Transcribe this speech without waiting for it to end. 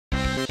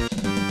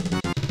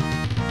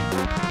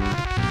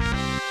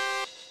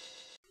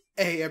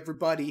Hey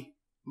everybody,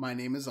 my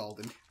name is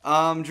Alden.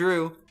 I'm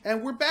Drew.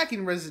 And we're back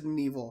in Resident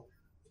Evil.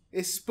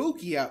 It's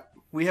spooky out.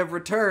 We have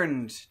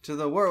returned to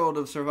the world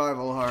of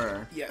survival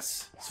horror.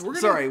 Yes. So we're gonna...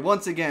 Sorry,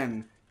 once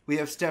again, we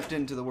have stepped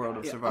into the world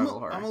of survival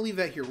horror. I'm gonna leave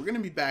that here. We're gonna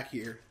be back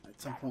here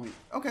at some point.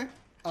 Okay.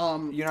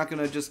 You're not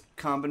gonna just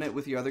combine it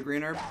with your other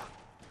green herb?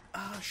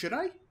 Should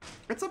I?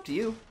 It's up to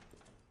you.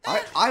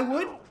 I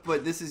would,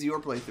 but this is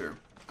your playthrough.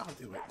 I'll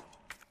do it.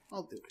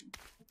 I'll do it.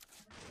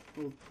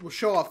 We'll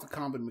show off the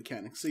combine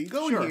mechanics. So you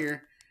go in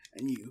here,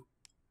 and you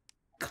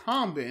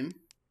combine,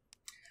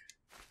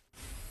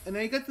 and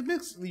then you got the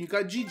mix. You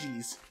got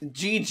GG's.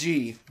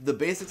 GG, the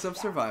basics of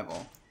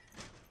survival.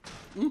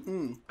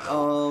 We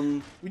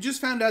just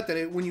found out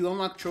that when you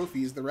unlock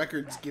trophies, the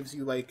records gives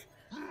you, like,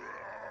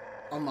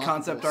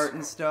 concept art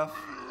and stuff.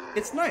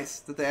 It's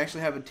nice that they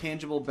actually have a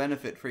tangible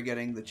benefit for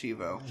getting the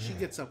Chivo. She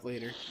gets up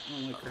later. I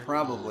don't like her.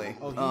 Probably.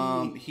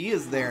 Oh, he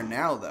is there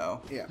now,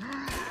 though. Yeah.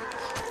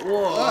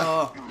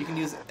 Whoa! You can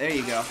use it. There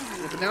you go.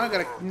 Yeah, but now I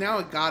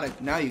gotta.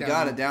 Now you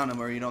gotta down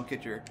him, or you don't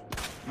get your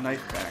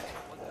knife back.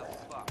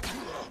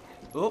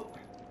 Oh!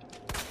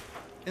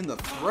 In the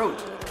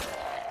throat.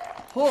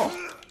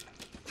 Oh!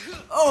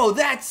 Oh,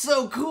 that's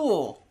so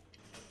cool!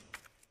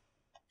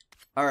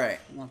 All right.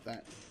 I want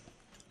that.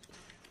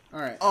 All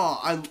right. Oh,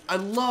 I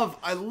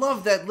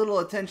love that little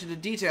attention to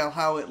detail.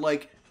 How it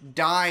like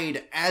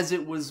died as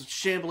it was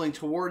shambling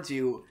towards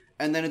you.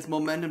 And then its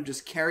momentum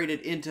just carried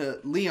it into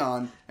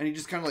Leon, and he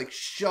just kind of like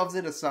shoves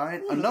it aside.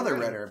 Ooh, another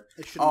red herb.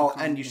 Oh,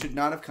 and you should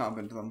not have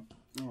combined them.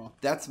 Oh.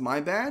 That's my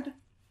bad.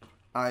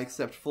 I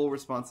accept full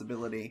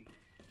responsibility.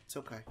 It's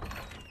okay.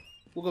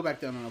 We'll go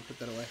back down and I'll put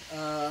that away.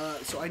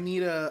 So I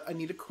need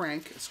a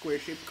crank, a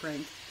square-shaped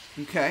crank.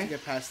 Okay. To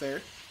get past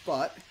there,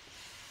 but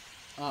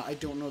I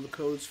don't know the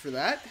codes for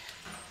that.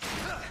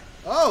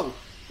 Oh!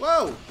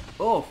 Whoa!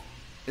 Oh,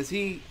 is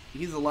he?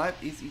 He's alive?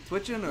 Is he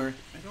twitching or?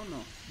 I don't know.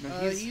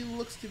 No, he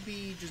looks to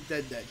be just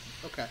dead.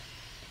 Okay.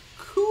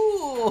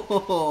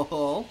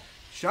 Cool.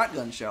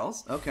 Shotgun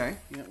shells. Okay.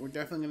 Yeah, we're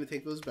definitely gonna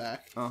take those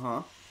back.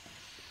 Uh-huh.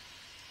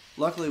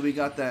 Luckily, we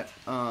got that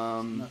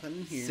Nothing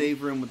in here.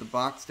 Save room with the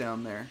box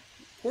down there.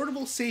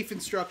 Portable safe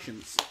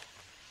instructions.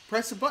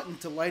 Press a button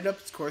to light up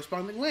its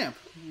corresponding lamp.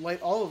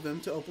 Light all of them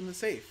to open the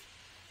safe.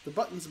 The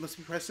buttons must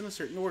be pressed in a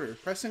certain order.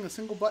 Pressing a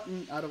single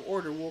button out of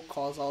order will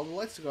cause all the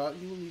lights to go out,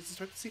 and you will need to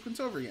start the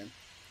sequence over again.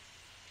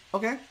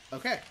 Okay.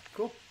 Okay,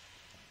 cool.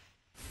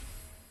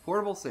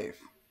 Portable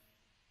safe.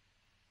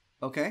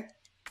 Okay.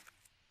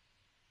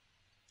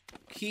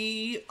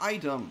 Key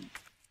item.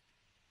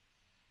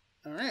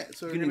 Alright,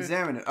 so you can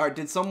examine it. Alright,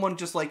 did someone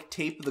just like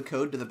tape the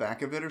code to the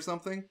back of it or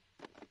something?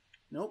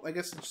 Nope, I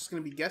guess it's just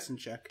gonna be guess and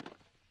check.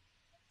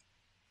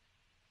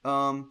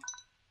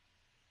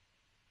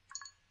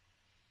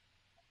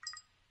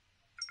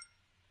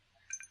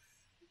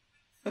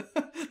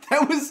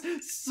 That was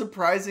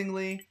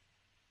surprisingly...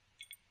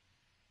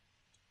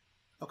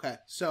 Okay,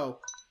 so...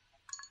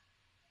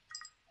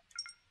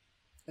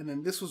 And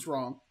then this was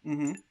wrong.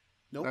 Mm-hmm.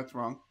 Nope. That's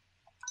wrong.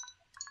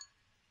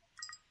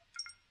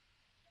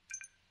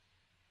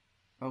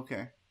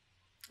 Okay.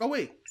 Oh,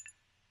 wait.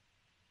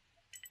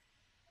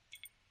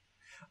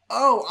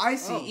 Oh, I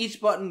see. Oh.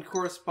 Each button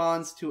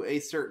corresponds to a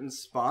certain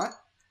spot,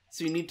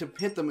 so you need to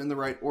hit them in the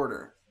right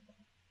order.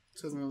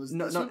 So then it was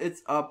no, one?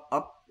 It's up.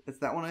 It's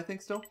that one, I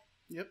think, still?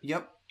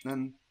 Yep.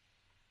 And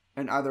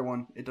either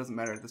one, it doesn't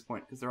matter at this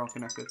point, because they're all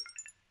connected.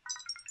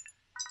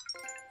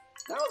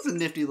 That was a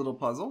nifty little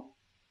puzzle.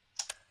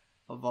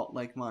 A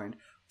vault-like mind.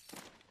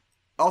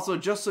 Also,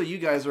 just so you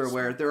guys are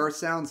aware, there are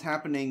sounds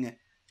happening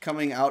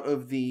coming out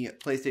of the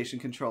PlayStation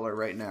controller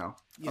right now.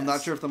 Yes. I'm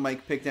not sure if the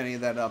mic picked any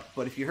of that up,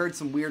 but if you heard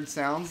some weird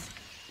sounds,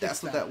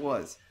 that's what that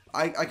was.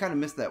 I kind of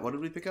missed that. What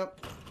did we pick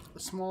up? A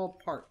small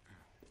part.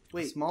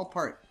 Wait. A small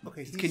part.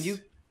 Okay. Can you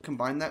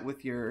combine that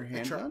with your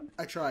handgun?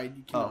 I tried.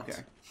 You cannot.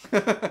 Oh,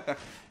 okay.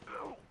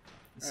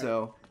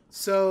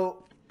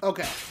 So,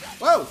 okay.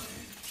 Whoa!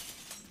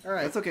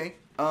 Alright. That's okay.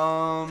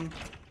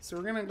 So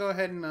we're gonna go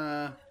ahead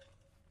and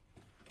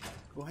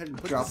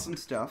put drop some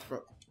stuff.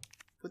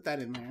 Put that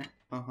in there.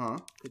 Uh-huh.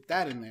 Put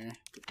that in there.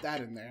 Put that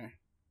in there.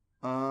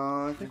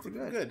 I think we're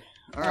good. Good.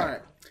 All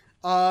right.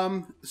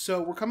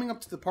 So we're coming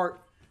up to the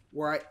part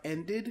where I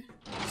ended.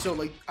 So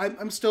like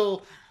I'm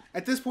still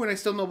at this point I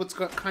still know what's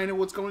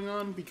going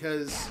on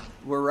because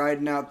we're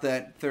riding out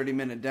that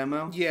 30-minute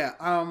demo. Yeah.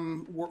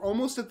 We're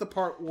almost at the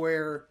part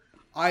where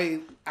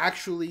I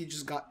actually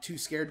just got too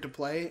scared to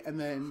play, and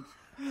then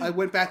I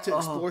went back to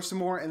explore some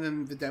more, and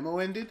then the demo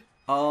ended.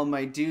 Oh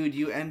my dude,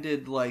 you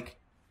ended like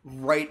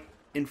right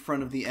in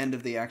front of the end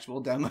of the actual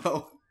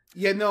demo.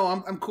 Yeah, no,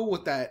 I'm cool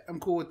with that. I'm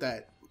cool with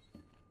that.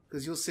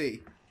 Because you'll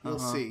see. You'll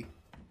see.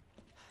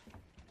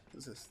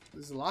 What's this?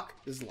 This is a lock?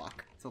 This is a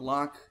lock. It's a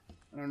lock.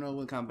 I don't know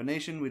what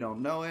combination. We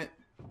don't know it.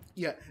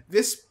 Yeah,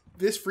 this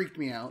freaked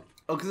me out.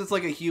 Oh, because it's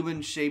like a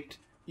human-shaped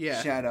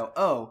Yeah. shadow.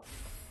 Oh.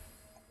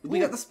 We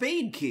got the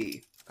spade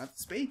key. Got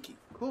the spade key.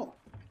 Cool.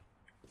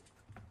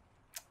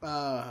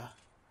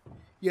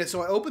 Yeah,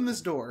 so I opened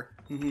this door.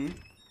 Mm-hmm.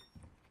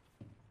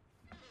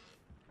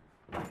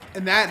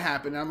 And that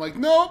happened. I'm like,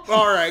 nope.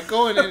 All right,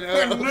 going in.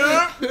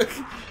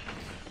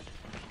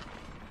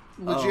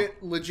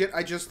 Legit.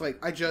 I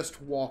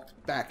just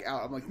walked back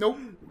out. I'm like, nope.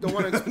 Don't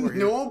want to explore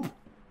here. Nope.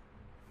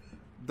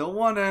 Don't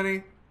want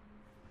any.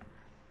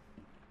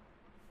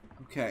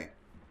 Okay.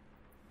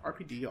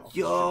 RPD off.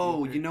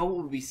 Yo, you know what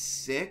would be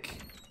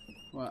sick?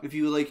 What? If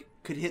you like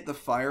could hit the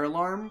fire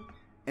alarm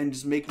and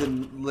just make the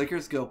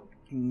lickers go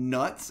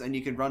nuts, and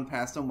you can run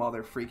past them while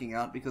they're freaking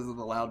out because of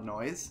the loud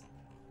noise.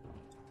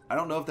 I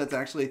don't know if that's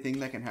actually a thing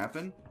that can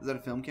happen. Is that a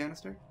film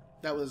canister?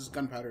 That was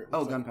gunpowder.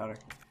 Oh, gunpowder.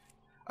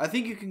 I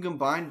think you can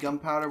combine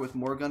gunpowder with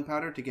more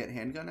gunpowder to get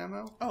handgun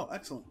ammo. Oh,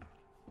 excellent.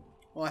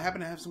 Well, I happen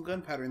to have some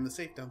gunpowder in the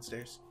safe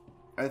downstairs.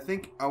 I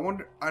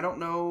don't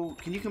know.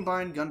 Can you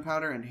combine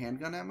gunpowder and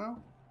handgun ammo?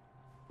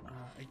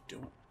 I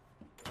don't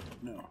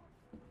know.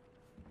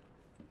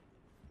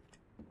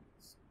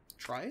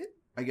 Try it?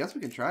 I guess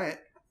we can try it.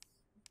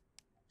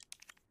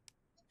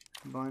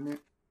 Combine it.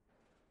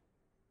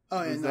 Oh,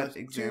 and that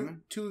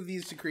examine? Two of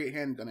these to create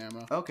handgun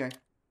ammo. Okay.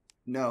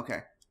 No,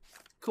 okay.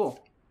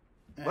 Cool.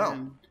 And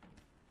well.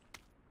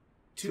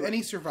 To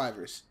any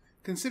survivors,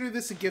 consider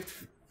this a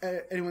gift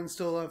for anyone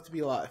still alive to be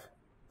alive.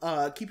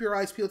 Keep your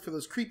eyes peeled for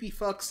those creepy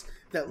fucks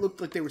that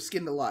looked like they were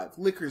skinned alive.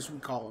 Lickers, we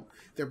call them.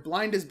 They're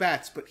blind as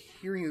bats, but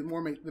hearing is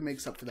more than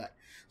makes up for that.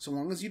 So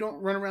long as you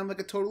don't run around like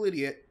a total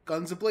idiot,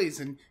 guns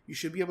ablazing, you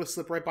should be able to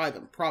slip right by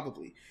them,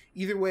 probably.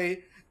 Either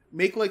way,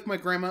 make like my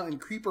grandma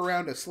and creep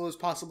around as slow as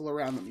possible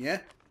around them, yeah?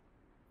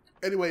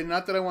 Anyway,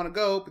 not that I want to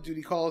go, but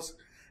duty calls.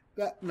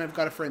 That, and I've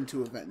got a friend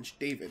to avenge,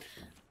 David.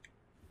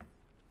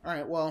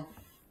 Alright, well,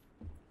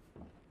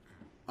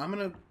 I'm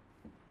gonna...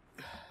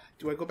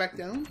 Do I go back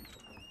down?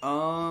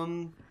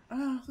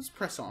 Let's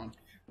press on.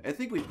 I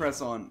think we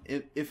press on.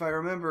 If I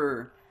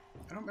remember...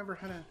 I don't remember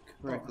how to...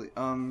 correctly.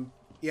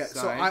 Yeah, side.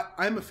 so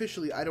I'm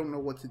officially... I don't know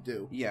what to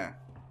do. Yeah.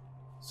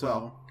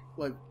 So,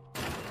 like...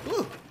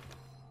 Ooh!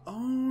 Oh,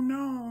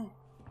 no.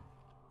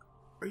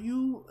 Are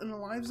you an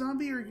alive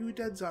zombie or are you a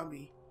dead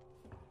zombie?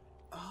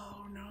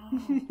 Oh,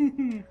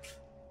 no.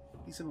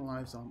 He's an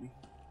alive zombie.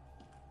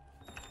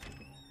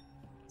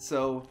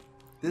 So,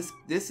 this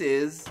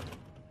is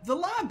the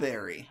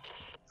library.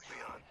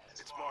 Leon,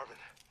 it's Marvin.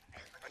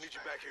 I need you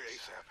back here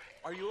ASAP.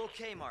 Are you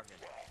okay, Marvin?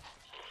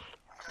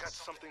 I've got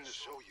something to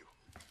show you.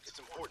 It's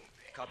important.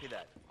 Copy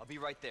that. I'll be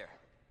right there.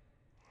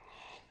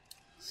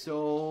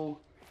 So,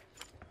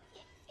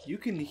 you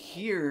can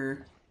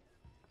hear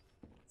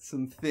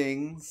some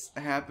things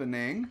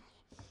happening.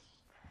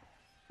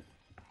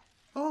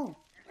 Oh.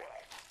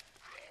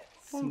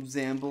 Some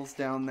Zambles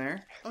down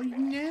there. Oh, you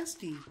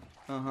nasty.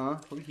 Uh-huh.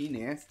 Oh, he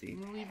nasty.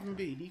 I'm gonna leave him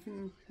be. He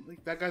can...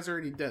 Like, that guy's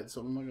already dead, so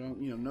I'm not gonna...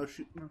 You know, no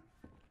shoot... No.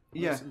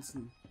 Yeah.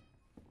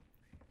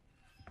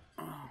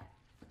 Oh.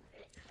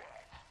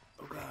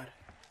 Oh, God.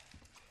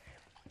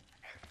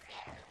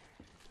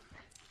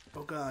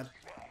 Oh, God.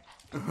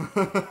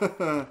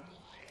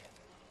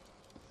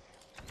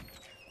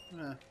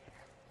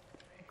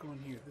 Go in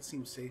here. This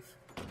seems safe.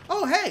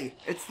 Oh, hey!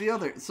 It's the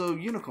other. So,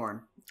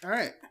 unicorn.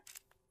 Alright.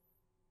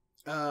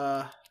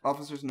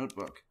 Officer's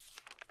notebook.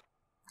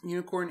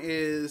 Unicorn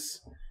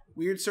is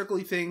weird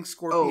circly thing,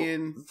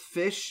 scorpion. Oh,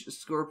 fish,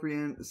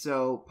 scorpion.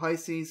 So,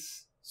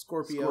 Pisces,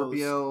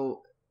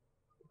 Scorpio,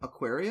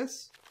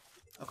 Aquarius?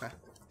 Okay.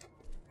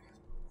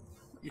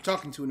 You're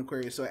talking to an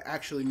Aquarius, so I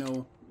actually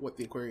know what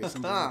the Aquarius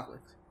symbol looks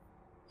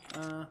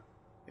like.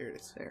 There it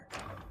is. There.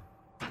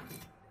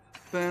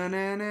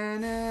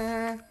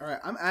 Ba-na-na-na. Alright,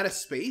 I'm out of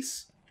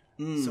space.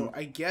 So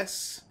I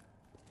guess...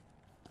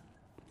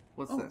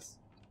 What's this?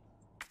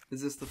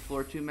 Is this the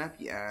floor 2 map?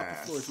 Yeah.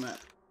 Upper floors map.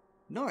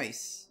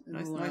 Nice. In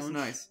Nice, the nice, lounge.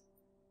 nice.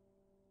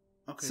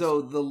 Okay.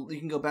 So you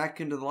can go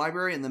back into the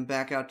library and then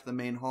back out to the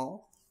main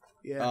hall.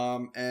 Yeah.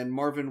 And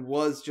Marvin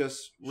was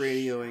just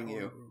radioing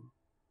you.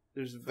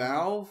 There's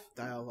Valve,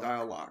 Dial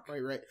lock.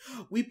 Right.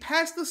 We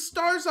passed the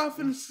stars off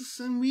and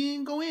we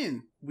didn't go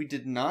in. We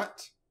did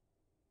not.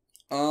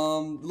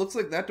 Looks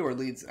like that door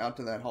leads out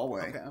to that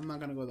hallway. Okay, I'm not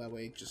gonna go that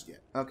way just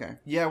yet. Okay.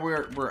 Yeah,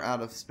 we're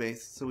out of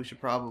space, so we should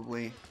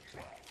probably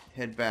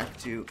head back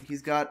to...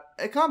 He's got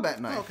a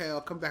combat knife. Okay, I'll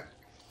come back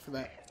for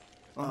that.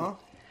 Uh-huh.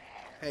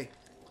 Hey.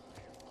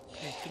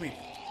 Hey, come here.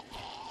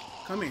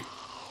 Come here.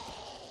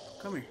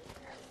 Come here.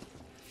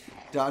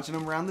 Dodging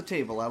him around the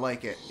table. I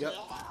like it. Yep.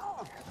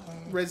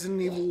 Resident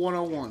Evil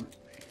 101.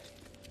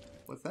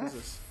 What's that? What's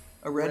this?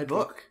 A red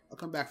book. I'll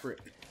come back for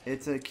it.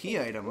 It's a key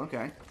item.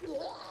 Okay.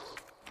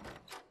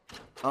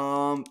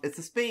 It's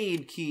a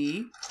spade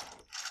key.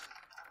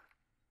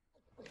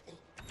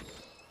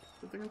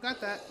 Good thing I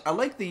got that. I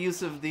like the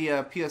use of the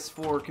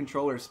PS4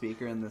 controller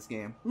speaker in this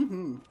game.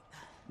 Mm-hmm.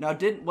 Now,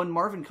 when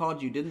Marvin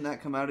called you, didn't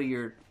that come out of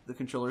the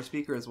controller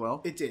speaker as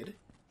well? It did.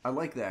 I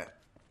like that.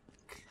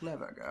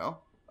 Clever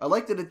girl. I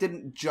like that it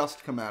didn't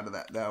just come out of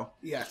that, though.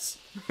 Yes.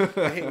 I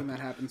hate when that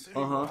happens.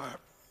 Uh-huh.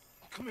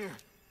 Come here.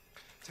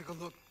 Take a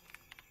look.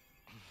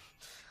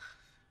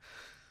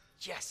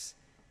 Yes.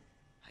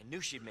 I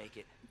knew she'd make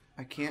it.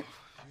 I can't...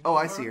 Oh,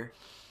 I see her.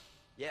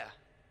 Yeah.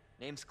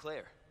 Name's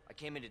Claire. I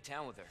came into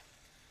town with her.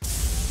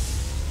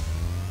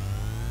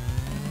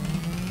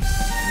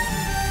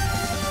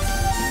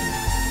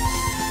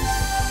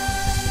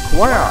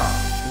 Where?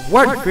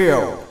 What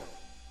field?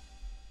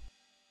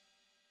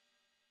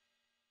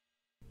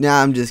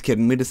 Nah, I'm just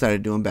kidding. We decided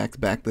to do them back to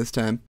back this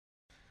time.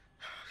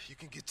 You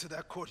can get to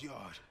that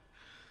courtyard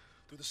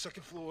through the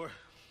second floor,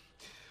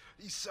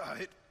 east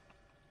side.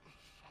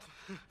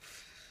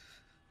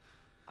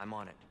 I'm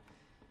on it.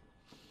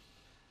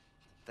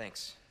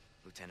 Thanks,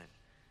 Lieutenant.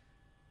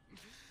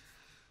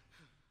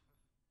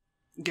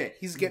 Okay,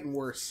 He's getting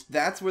worse.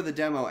 that's where the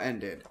demo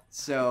ended.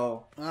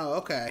 So, Oh,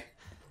 okay.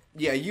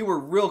 yeah, you were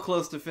real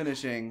close to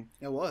finishing,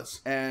 It was.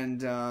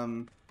 and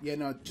Yeah,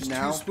 no, just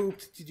Now? too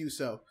spooked to do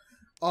so.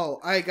 Oh,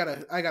 I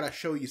gotta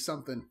show you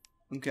something.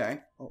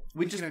 okay, Oh,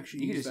 we can just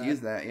actually you can use just that. use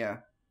that,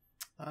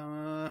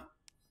 yeah.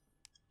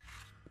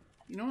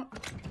 You know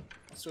what?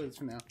 Store this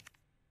for now.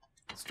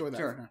 Store that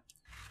Sure. for now.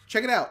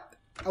 Check it out.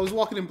 I was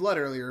walking in blood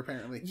earlier,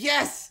 apparently.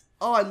 Yes!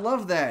 Oh, I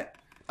love that.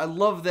 I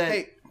love that.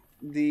 Hey,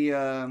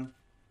 The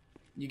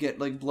you get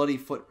like bloody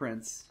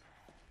footprints.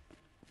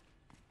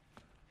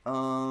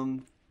 yeah.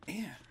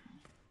 Yeah,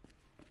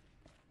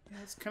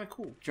 that's kind of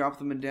cool. Drop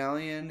the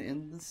medallion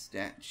in the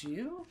statue.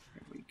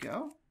 Here we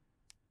go.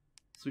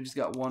 So we just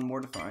got one more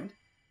to find.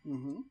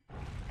 Mm-hmm.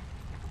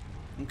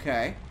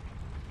 Okay.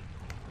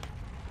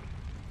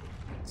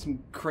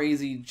 Some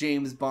crazy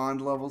James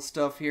Bond level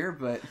stuff here,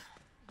 but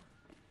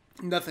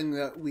Nothing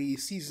that we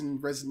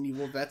seasoned Resident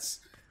Evil vets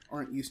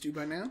aren't used to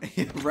by now.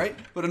 right?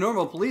 But a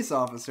normal police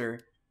officer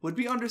would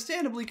be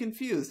understandably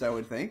confused, I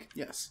would think.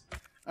 Yes.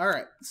 All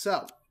right.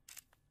 So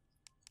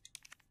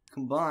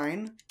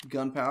Combine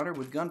gunpowder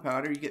with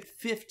gunpowder, you get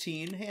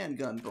 15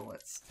 handgun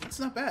bullets. it's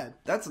not bad.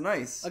 That's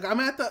nice. Like I'm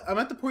at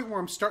the point where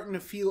I'm starting to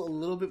feel a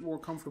little bit more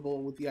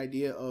comfortable with the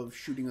idea of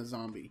shooting a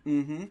zombie.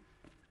 Mm-hmm.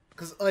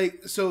 Because,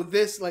 like, so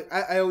this, like,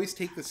 I always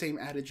take the same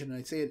adage, and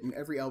I say it in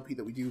every LP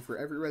that we do for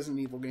every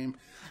Resident Evil game.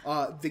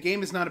 The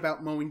game is not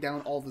about mowing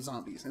down all the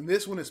zombies. And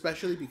this one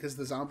especially, because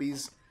the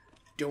zombies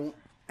don't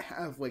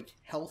have, like,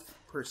 health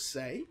per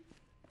se.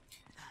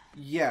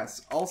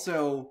 Yes.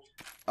 Also,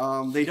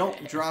 they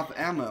don't drop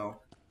ammo.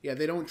 Yeah,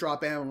 they don't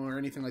drop ammo or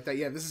anything like that.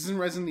 Yeah, this is in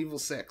Resident Evil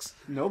 6.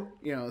 Nope.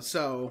 You know,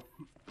 so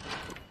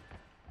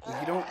if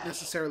you don't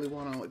necessarily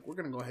want to, like, we're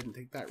going to go ahead and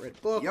take that red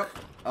book. Yep.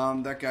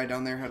 That guy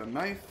down there had a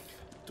knife.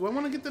 Do I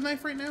want to get the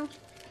knife right now?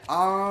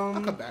 I'll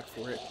come Um. back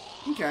for it.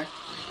 Okay.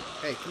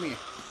 Hey, come here.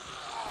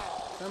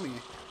 Come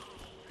here.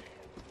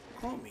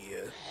 Come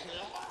here.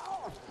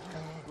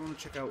 I want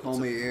to check out Call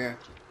what's me. up. Yeah.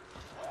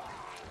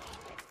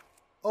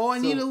 Oh, I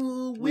need a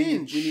little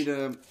winch. We need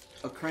a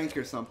crank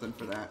or something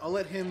for that. I'll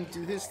let him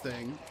do his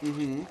thing.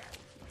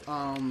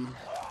 Mm-hmm.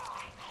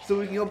 So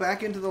we can go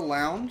back into the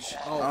lounge.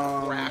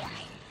 Oh, crap.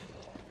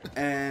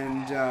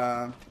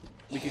 And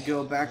we could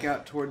go back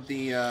out toward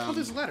the. Oh,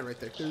 there's a ladder right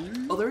there.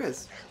 Oh, there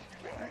is.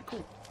 Alright,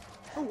 cool.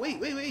 Oh,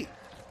 wait.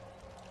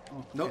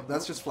 Oh, Nope, okay.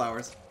 that's just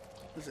flowers.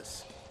 What's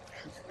this?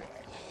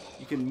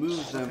 You can move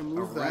I them can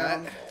move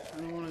around. that.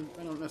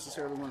 I don't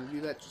necessarily want to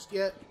do that just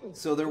yet.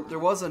 So there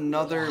was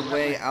another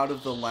way out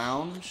of the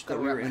lounge that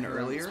Gotta we were wrap in my head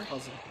around this earlier.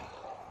 puzzle.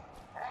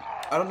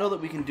 I don't know that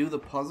we can do the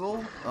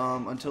puzzle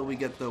until we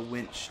get the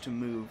winch to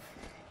move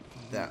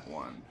that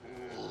one.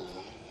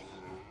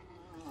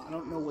 I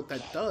don't know what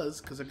that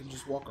does because I can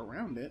just walk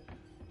around it.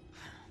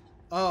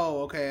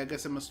 Oh, okay. I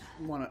guess I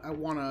want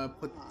to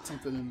put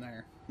something in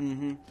there.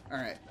 Mm-hmm. All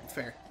right,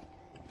 fair.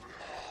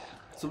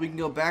 So we can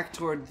go back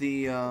toward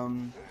the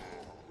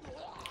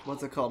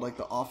what's it called? Like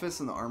the office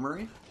and the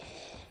armory?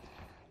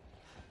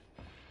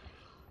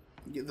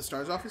 Get the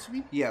STARS office, you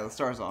mean? Yeah, the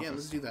STARS office. Yeah,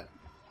 let's do that.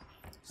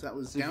 So that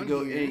was So if down you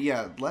go, here.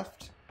 yeah,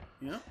 left,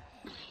 Yeah.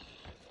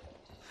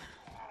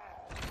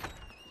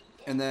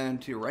 and then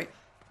to your right,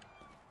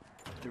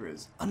 there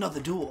is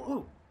another door.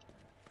 Oh,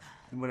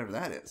 And whatever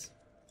that is.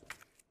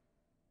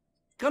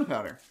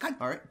 Gunpowder. God.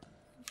 All right.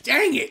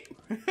 dang it!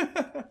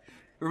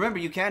 Remember,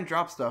 you can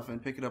drop stuff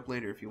and pick it up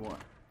later if you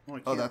want. Oh, I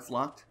Oh, can't. that's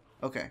locked?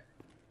 Okay.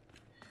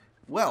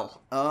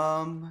 Well,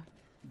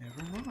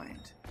 never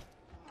mind.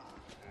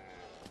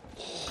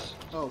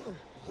 Oh.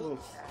 Oh.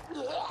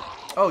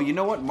 Oh, you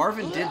know what?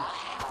 Marvin did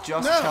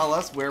just No. tell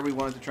us where we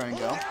wanted to try and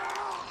go.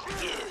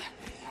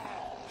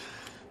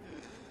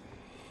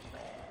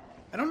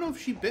 I don't know if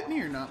she bit me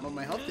or not, but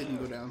my health didn't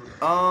go down.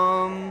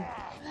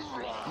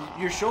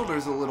 Your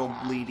shoulder's a little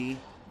bleedy,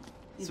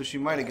 so she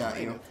might have got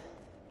you.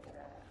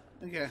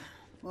 Okay.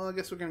 Well, I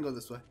guess we're gonna go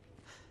this way.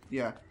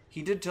 Yeah.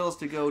 He did tell us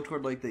to go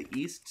toward, like, the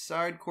east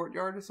side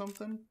courtyard or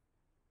something.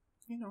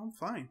 You know, I'm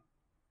fine.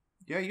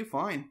 Yeah, you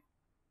fine.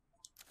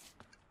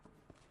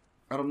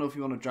 I don't know if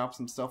you want to drop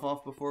some stuff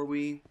off before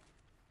we...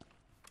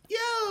 Yeah,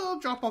 I'll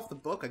drop off the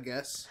book, I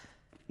guess,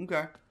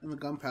 Okay. and the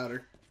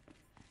gunpowder.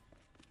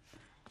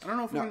 I don't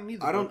know if we're No, gonna need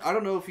the I book.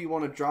 don't know if you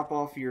want to drop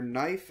off your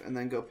knife and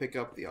then go pick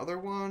up the other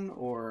one,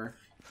 or...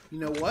 You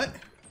know what?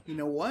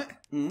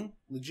 Mm-hmm.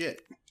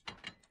 Legit.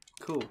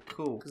 Cool.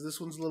 Because this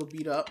one's a little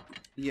beat up.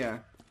 Yeah.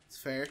 It's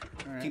fair.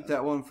 All right. Keep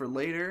that one for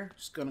later.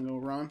 Just gonna go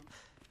run.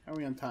 How are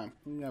we on time?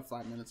 We got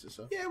 5 minutes or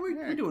so. Yeah, we're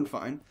Alright. doing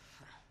fine.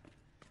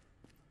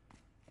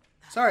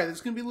 Sorry,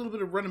 there's gonna be a little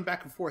bit of running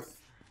back and forth.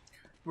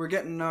 We're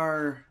getting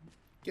our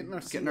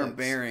Getting our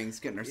bearings,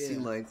 getting our sea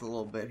legs a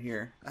little bit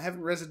here. I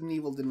haven't Resident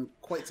Evil'd in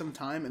quite some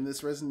time, and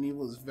this Resident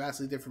Evil is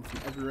vastly different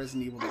from every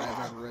Resident Evil that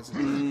I've ever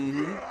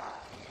Resident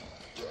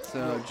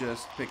So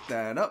just pick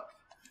that up.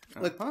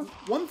 Like,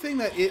 one thing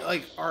that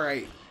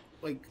alright,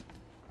 like,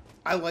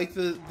 I like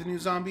the new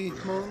zombie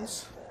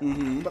moans,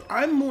 but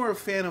I'm more a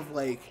fan of,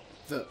 like,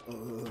 the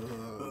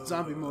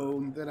zombie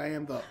moan than I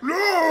am the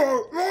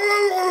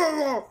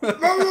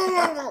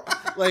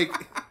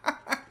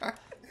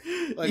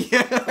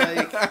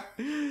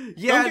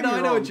I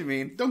know what you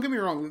mean. Don't get me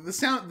wrong. The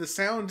sound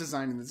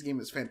design in this game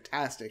is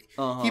fantastic.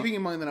 Keeping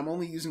in mind that I'm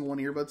only using one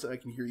earbud so I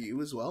can hear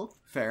you as well.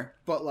 Fair.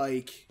 But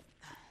like,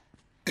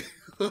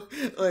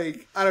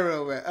 like I don't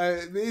know,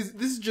 man. This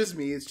is just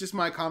me. It's just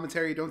my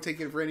commentary. Don't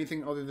take it for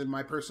anything other than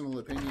my personal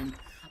opinion.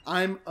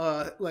 I'm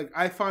like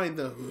I find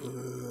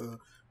the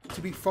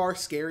to be far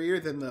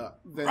scarier than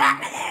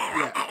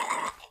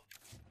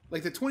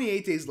like the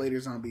 28 Days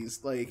Later zombies.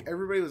 Like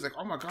everybody was like,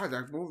 "Oh my god,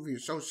 that movie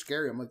is so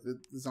scary." I'm like, the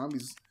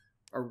zombies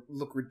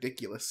look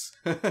ridiculous.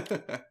 I'm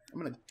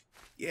gonna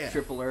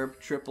triple herb.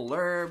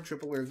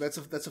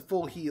 That's a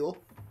full heal.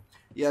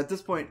 Yeah, at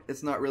this point,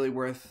 it's not really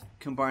worth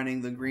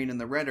combining the green and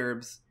the red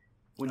herbs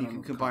when you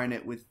can combine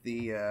it with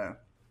the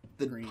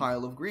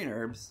pile of green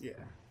herbs. Yeah,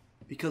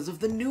 because of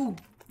the new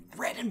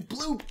red and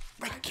blue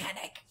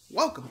mechanic.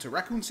 Welcome to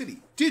Raccoon City.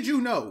 Did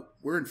you know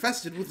we're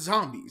infested with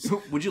zombies?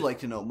 Would you like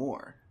to know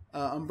more?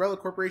 Umbrella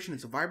Corporation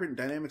is a vibrant and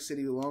dynamic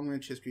city with a long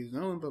rich history of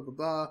known, blah, blah,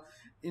 blah.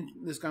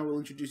 This guy will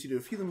introduce you to a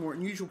few of the more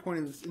unusual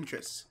points of its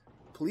interests.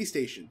 Police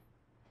station.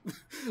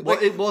 Well,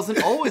 it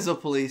wasn't always a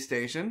police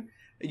station.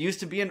 It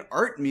used to be an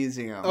art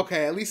museum.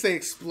 Okay, at least they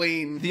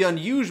explain. The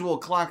unusual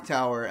clock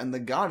tower and the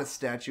goddess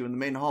statue in the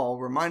main hall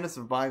remind us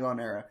of bygone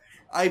era.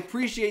 I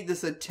appreciate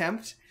this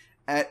attempt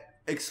at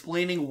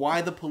explaining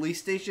why the police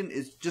station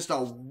is just a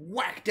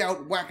whacked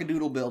out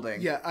wackadoodle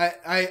building. Yeah,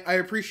 I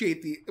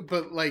appreciate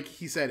but like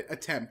he said,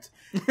 attempt.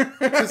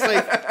 It's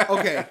like,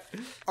 okay,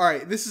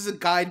 alright, this is a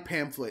guide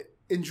pamphlet.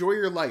 Enjoy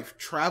your life.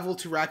 Travel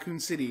to Raccoon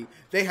City.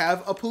 They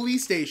have a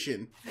police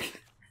station.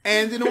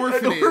 And an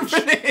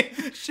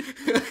orphanage.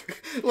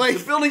 Like,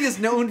 the building is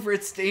known for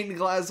its stained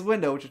glass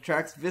window, which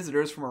attracts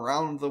visitors from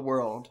around the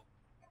world.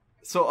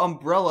 So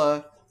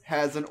Umbrella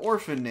has an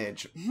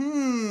orphanage.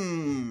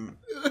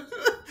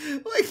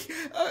 Like,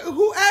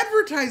 who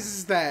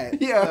advertises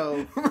that? Yeah,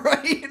 though?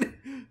 Right?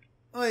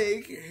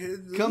 Like,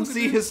 come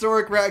see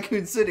historic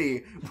Raccoon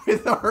City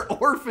with our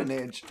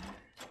orphanage.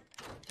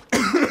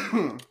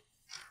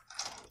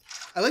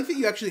 I like that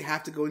you actually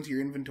have to go into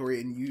your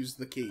inventory and use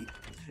the key.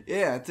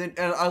 Yeah,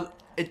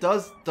 it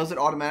does. Does it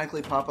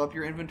automatically pop up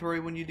your inventory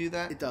when you do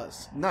that? It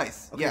does.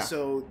 Nice. Okay, yeah.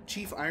 So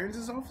Chief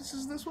Irons' office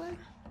is this way?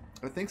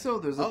 I think so.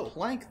 There's a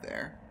plank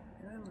there.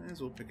 Yeah, might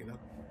as well pick it up.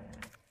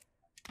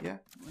 Yeah.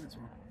 Might as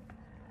well.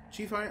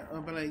 Chief Irons,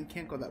 but I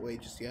can't go that way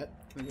just yet.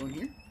 Can I go in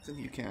here? It's in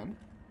here. You can.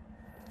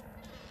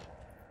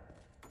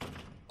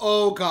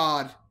 Oh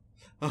God.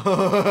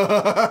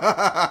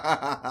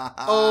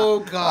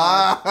 Oh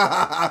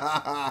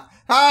God.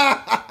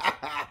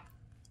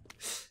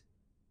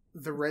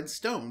 The Red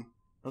Stone.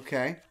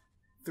 Okay.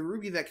 The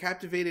ruby that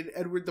captivated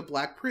Edward the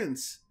Black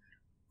Prince.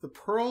 The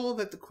pearl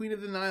that the Queen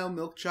of the Nile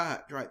milked dry.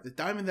 The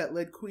diamond that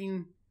led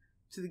Queen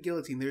to the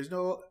guillotine. There's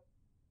no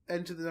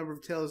end to the number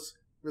of tales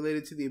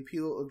related to the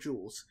appeal of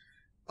jewels.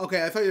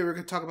 Okay, I thought you were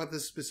going to talk about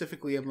this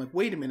specifically. I'm like,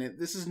 wait a minute.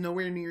 This is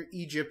nowhere near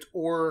Egypt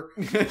or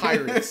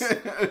pirates.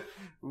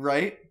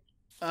 Right?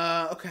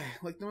 Okay.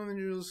 Like, no other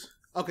jewels.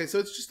 Okay, so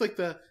it's just like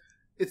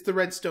it's the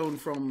Red Stone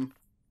from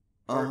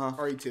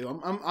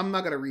RE2. I'm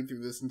not going to read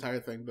through this entire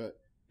thing, but...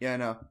 Yeah, I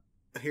know.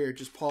 Here,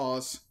 just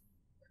pause.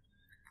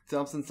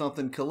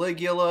 Something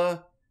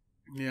Caligula.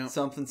 Yeah.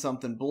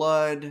 Something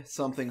blood.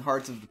 Something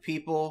hearts of the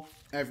people.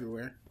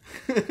 Everywhere.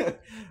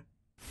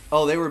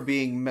 Oh, they were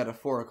being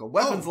metaphorical.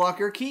 Weapons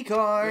locker key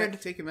card. Yeah,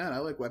 taking that. I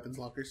like weapons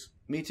lockers.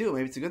 Me too.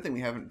 Maybe it's a good thing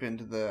we haven't been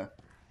to the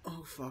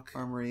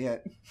armory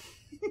yet.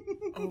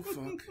 Oh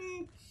fuck.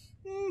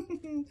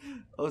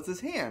 Oh, it's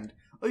his hand.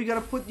 Oh, you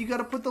gotta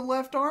put the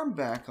left arm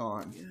back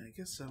on. Yeah, I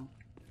guess so.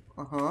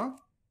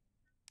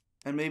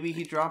 And maybe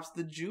he drops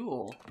the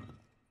jewel.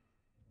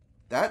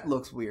 That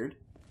looks weird.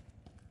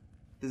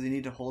 Does he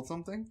need to hold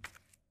something?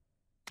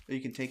 Or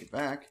you can take it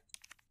back.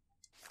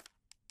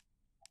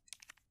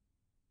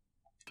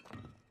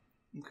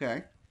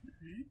 Okay.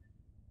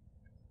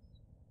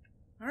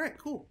 Alright,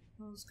 cool.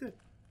 That was good.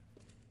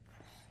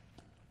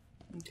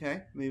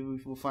 Okay. Maybe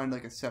we'll find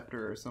like a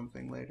scepter or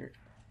something later.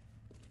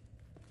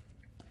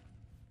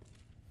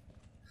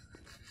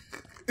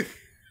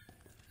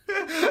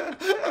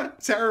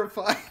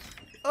 Terrified.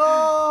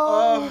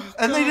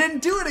 And they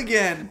didn't do it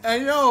again. I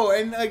know,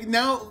 and like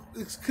now,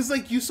 because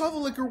like you saw the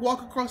liquor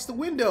walk across the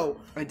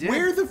window. I did.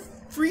 Where the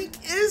freak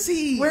is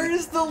he? Where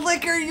is the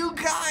liquor, you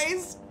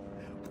guys?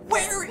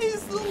 Where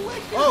is the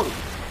liquor?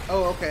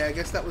 Oh, okay. I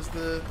guess that was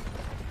the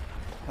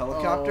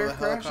helicopter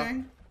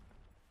crashing.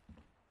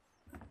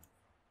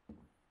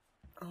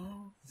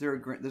 Oh,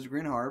 There's a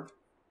green harb.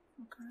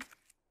 Okay.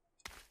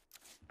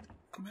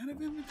 I'm out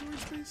of inventory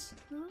space.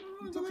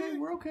 It's okay.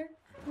 We're okay.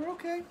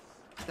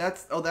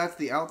 That's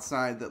the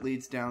outside that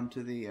leads down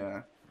to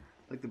the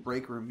like the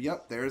break room.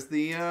 Yep, there's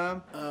the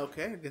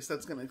Okay, I guess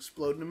that's gonna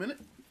explode in a minute.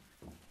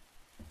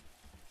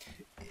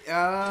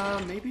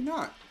 maybe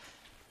not.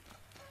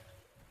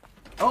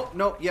 Oh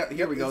no, yeah,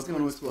 here we go. It's going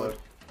to explode.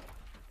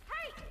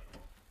 Hey!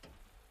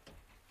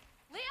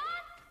 Leon?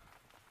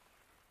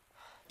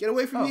 Get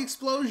away from Oh. the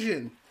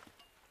explosion!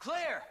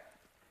 Claire!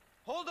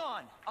 Hold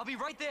on. I'll be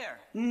right there.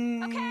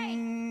 Okay.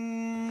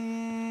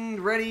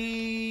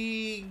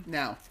 Ready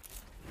Now.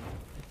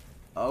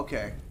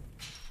 Okay.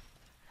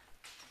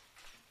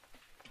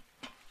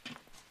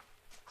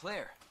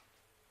 Claire.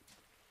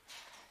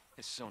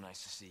 It's so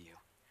nice to see you.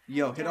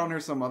 Yo, hit on her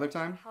some other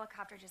time.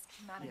 Helicopter just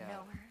came out of Yeah.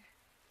 nowhere.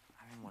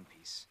 I'm in one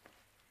piece.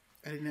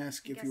 I didn't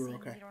ask if you were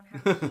okay. You don't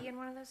have a key in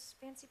one of those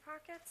fancy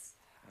pockets?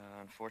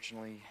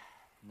 Unfortunately,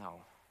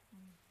 no.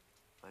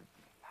 But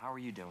how are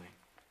you doing?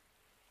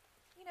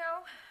 You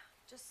know,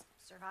 just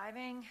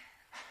surviving.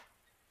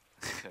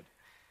 Good.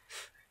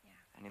 Yeah.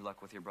 Any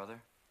luck with your brother?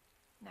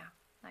 No,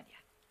 not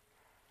yet.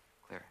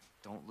 Claire,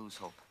 don't lose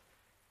hope.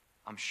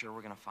 I'm sure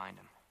we're gonna find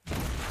him.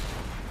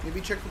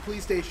 Maybe check the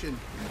police station.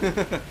 Damn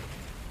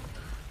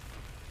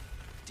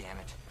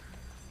it.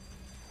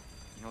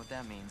 You know what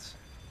that means?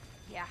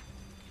 Yeah.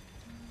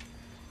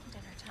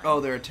 Dinner time. Oh,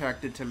 they're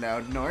attracted to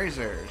loud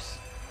noisers.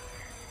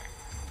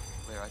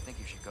 Claire, I think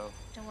you should go.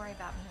 Don't worry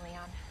about me,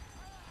 Leon.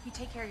 You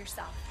take care of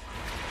yourself.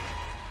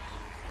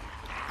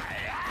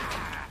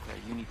 Claire,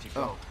 you need to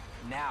go.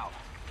 Now.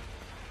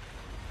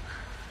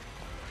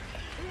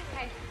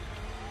 Okay,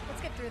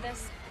 let's get through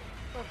this.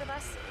 Both of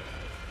us.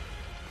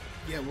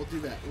 Yeah, we'll do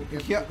that. We'll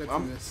get Yep,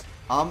 through this.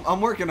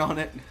 I'm working on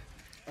it.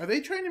 Are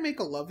they trying to make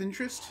a love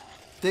interest?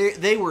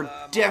 They were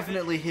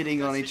definitely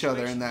hitting on each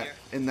other in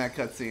that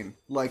cutscene,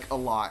 like a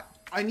lot.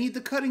 I need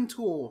the cutting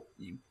tool.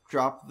 You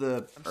drop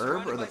the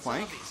herb or the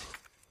plank.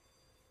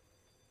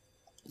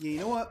 Yeah, you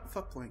know what?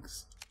 Fuck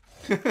planks.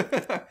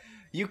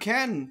 You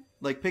can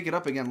like pick it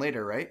up again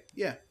later, right?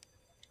 Yeah.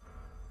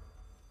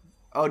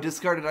 Oh,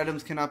 discarded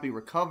items cannot be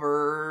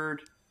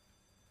recovered.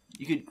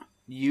 You could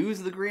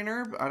use the green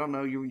herb. I don't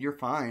know. You're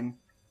fine.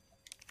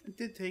 It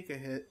did take a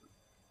hit.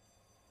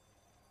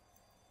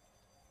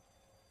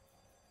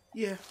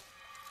 Yeah.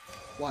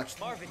 Watch.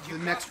 Marvin, The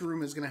next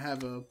room is gonna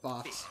have a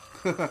box.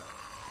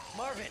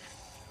 Marvin!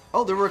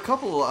 Oh, there were a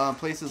couple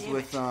places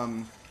with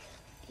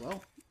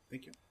Well,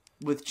 thank you.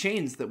 with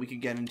chains that we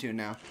could get into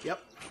now.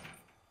 Yep.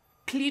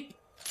 Cleep.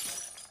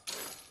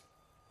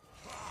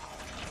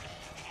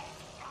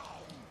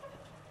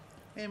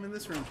 Hey, I'm in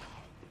this room.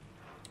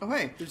 Oh,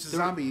 hey. There's a there-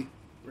 zombie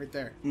right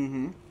there.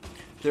 Mm-hmm.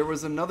 There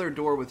was another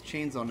door with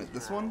chains on it.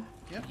 This one?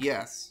 Yep.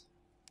 Yes.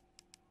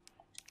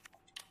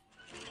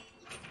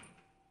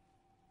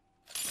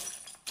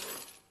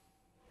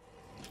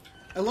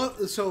 I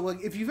love so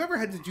like if you've ever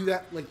had to do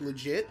that like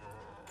legit,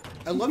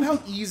 I love how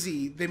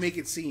easy they make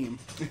it seem.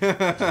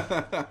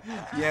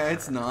 Yeah,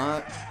 it's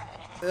not.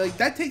 Like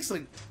that takes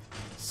like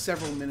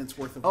several minutes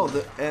worth of Oh,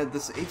 work. the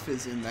safe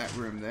is in that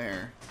room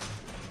there.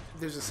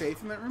 There's a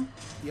safe in that room?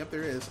 Yep,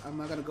 there is. I'm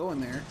not gonna go in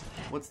there.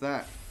 What's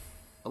that?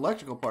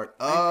 Electrical part.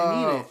 I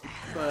Oh. need it,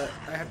 but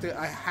I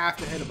have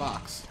to hit a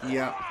box.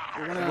 Yeah.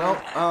 We're gonna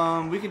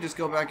Well, we can just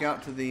go back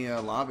out to the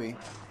lobby.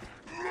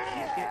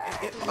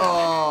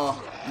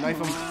 Oh, knife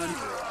him.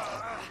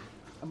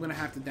 I'm gonna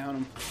have to down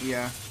him.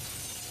 Yeah.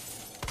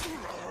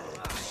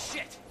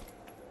 Shit!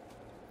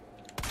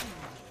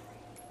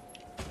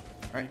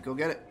 Alright, go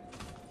get it.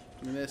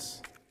 Give me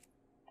this.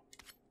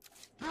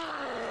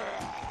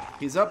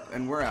 He's up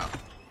and we're out.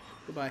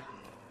 Goodbye.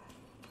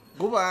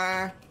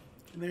 Goodbye.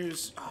 And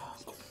there's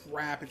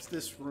crap, it's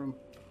this room.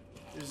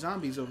 There's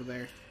zombies over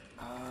there.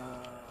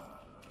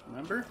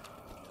 Remember?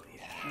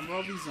 Remember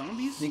all these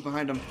zombies? Sneak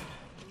behind him.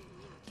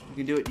 You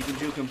can do it. You can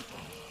juke him.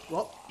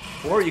 Well,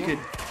 Or you could.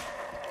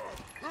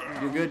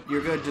 You're good.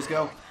 You're good. Just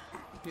go.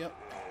 yep.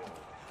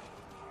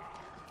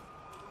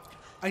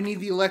 I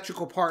need the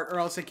electrical part, or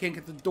else I can't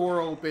get the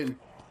door open.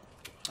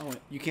 Oh wait,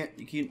 You can't.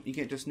 You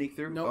can't just sneak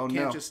through. nope, Oh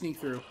can't no. just sneak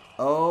through.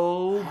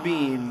 Oh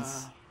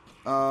beans.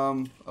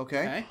 Okay.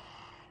 Okay.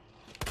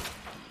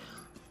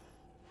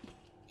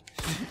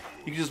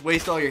 You can just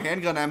waste all your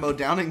handgun ammo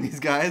downing these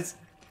guys.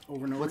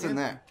 Over and over What's again.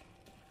 in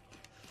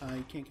there?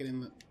 You can't get in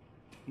the.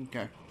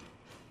 Okay.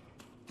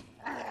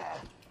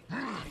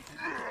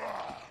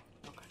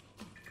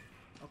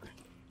 Okay.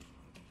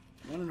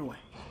 Running away.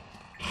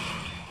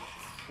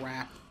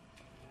 Crap.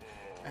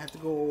 I have to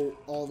go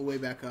all the way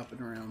back up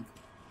and around.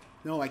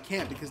 No, I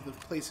can't because the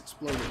place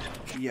exploded.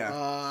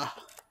 Yeah.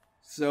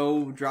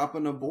 So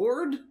dropping a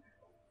board?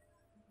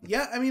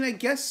 Yeah, I mean, I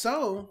guess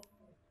so.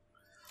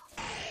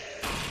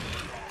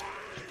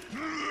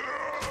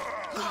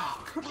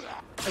 Oh, come on.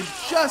 I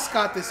just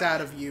got this out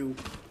of you.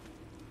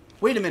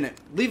 Wait a minute.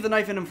 Leave the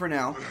knife in him for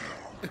now.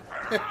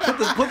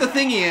 Put the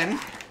thingy in.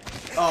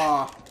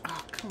 Oh,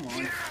 come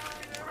on.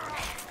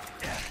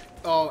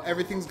 Oh,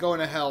 everything's going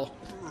to hell.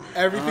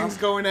 Everything's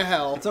going to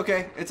hell. It's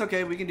okay. It's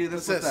okay. We can do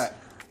this. What's What's this? that?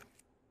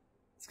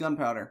 It's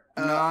gunpowder.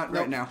 Not Nope,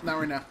 right now. Not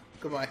right now.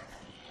 Goodbye.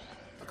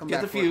 I'll come Get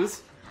back the for it.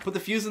 fuse. Put the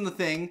fuse in the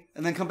thing,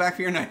 and then come back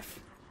for your knife.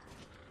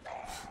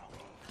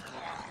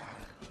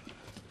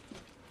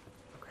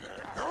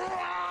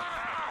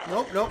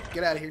 Nope, nope.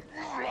 Get out of here.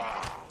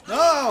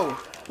 No!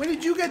 When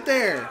did you get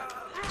there?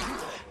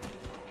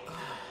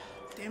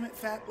 Damn it,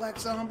 fat black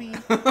zombie.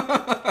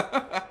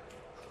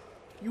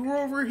 You were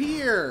over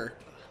here.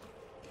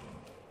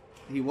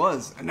 He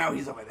was, and now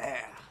he's over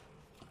there.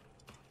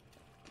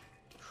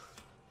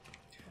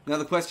 Now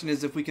the question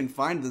is if we can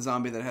find the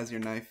zombie that has your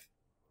knife.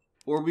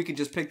 Or we could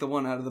just pick the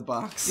one out of the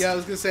box. Yeah, I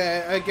was gonna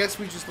say, I guess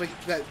we just, like,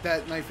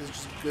 that knife is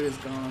just good as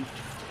gone.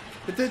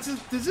 But does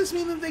this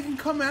mean that they can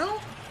come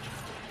out?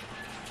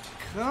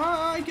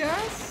 I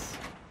guess.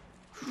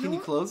 Can you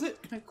close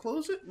it? Can I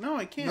close it? No,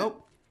 I can't.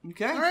 Nope.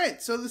 Okay.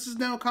 Alright, so this is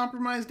now a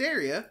compromised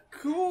area.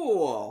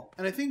 Cool.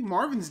 And I think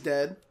Marvin's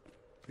dead.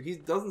 He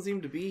doesn't seem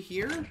to be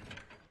here.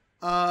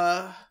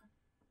 Oh,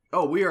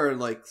 we are,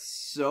 like,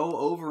 so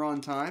over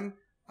on time.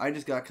 I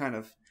just got kind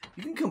of...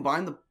 You can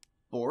combine the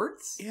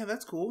boards? yeah,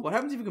 that's cool. What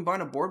happens if you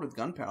combine a board with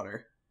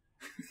gunpowder?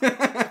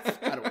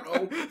 I don't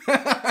know.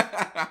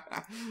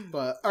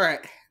 But, alright,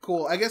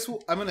 cool. I guess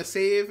I'm gonna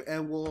save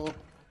and we'll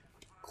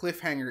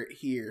cliffhanger it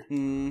here.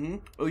 Mm-hmm.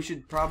 Oh, we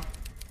should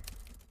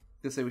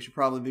we should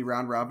probably be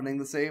round-robining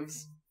the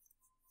saves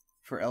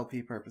for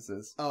LP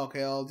purposes. Oh,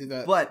 okay, I'll do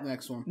that But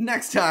next one.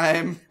 Next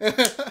time.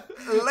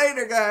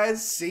 Later,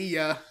 guys. See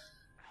ya.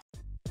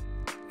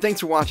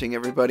 Thanks for watching,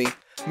 everybody.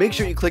 Make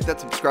sure you click that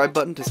subscribe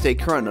button to stay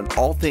current on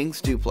all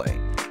things Dooplay.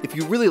 If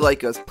you really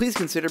like us, please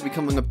consider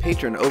becoming a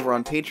patron over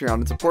on Patreon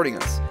and supporting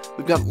us.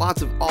 We've got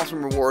lots of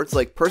awesome rewards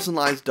like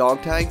personalized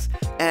dog tags,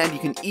 and you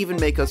can even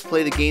make us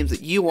play the games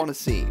that you want to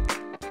see.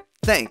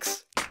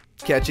 Thanks.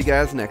 Catch you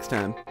guys next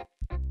time.